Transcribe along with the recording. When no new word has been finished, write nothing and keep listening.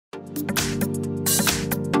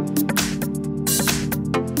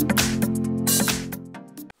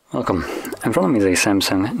Welcome. In front of me is a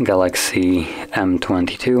Samsung Galaxy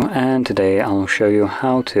M22, and today I'll show you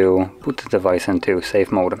how to put the device into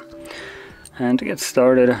safe mode. And to get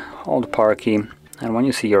started, hold power key, and when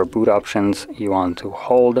you see your boot options, you want to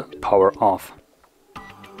hold power off.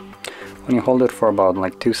 When you hold it for about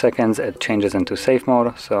like 2 seconds, it changes into safe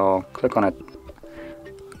mode, so click on it,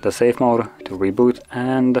 the safe mode, to reboot,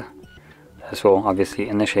 and this will obviously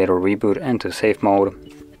initiate a reboot into safe mode.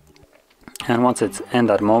 And once it's in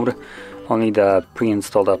that mode, only the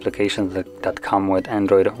pre-installed applications that come with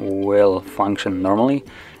Android will function normally.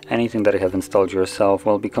 Anything that you have installed yourself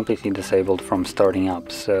will be completely disabled from starting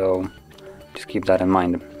up, so just keep that in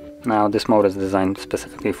mind. Now, this mode is designed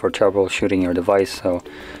specifically for troubleshooting your device, so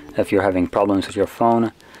if you're having problems with your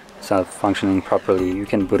phone, it's not functioning properly, you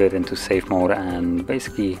can boot it into safe mode and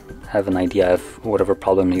basically have an idea if whatever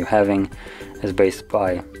problem you're having is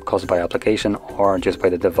caused by application or just by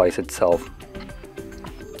the device itself.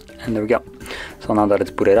 And there we go. So now that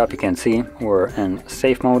it's booted up, you can see we're in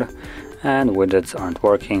safe mode and widgets aren't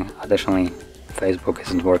working. Additionally, Facebook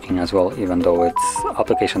isn't working as well, even though it's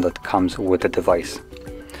application that comes with the device.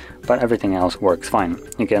 But everything else works fine.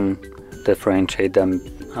 You can differentiate them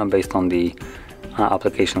based on the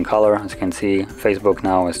application color. As you can see, Facebook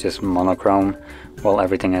now is just monochrome, while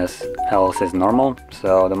everything else is normal,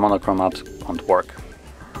 so the monochrome apps won't work.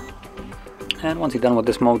 And once you're done with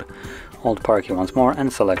this mode, hold power key once more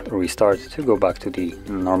and select restart to go back to the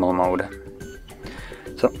normal mode.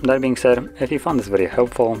 So that being said, if you found this video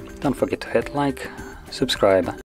helpful, don't forget to hit like, subscribe,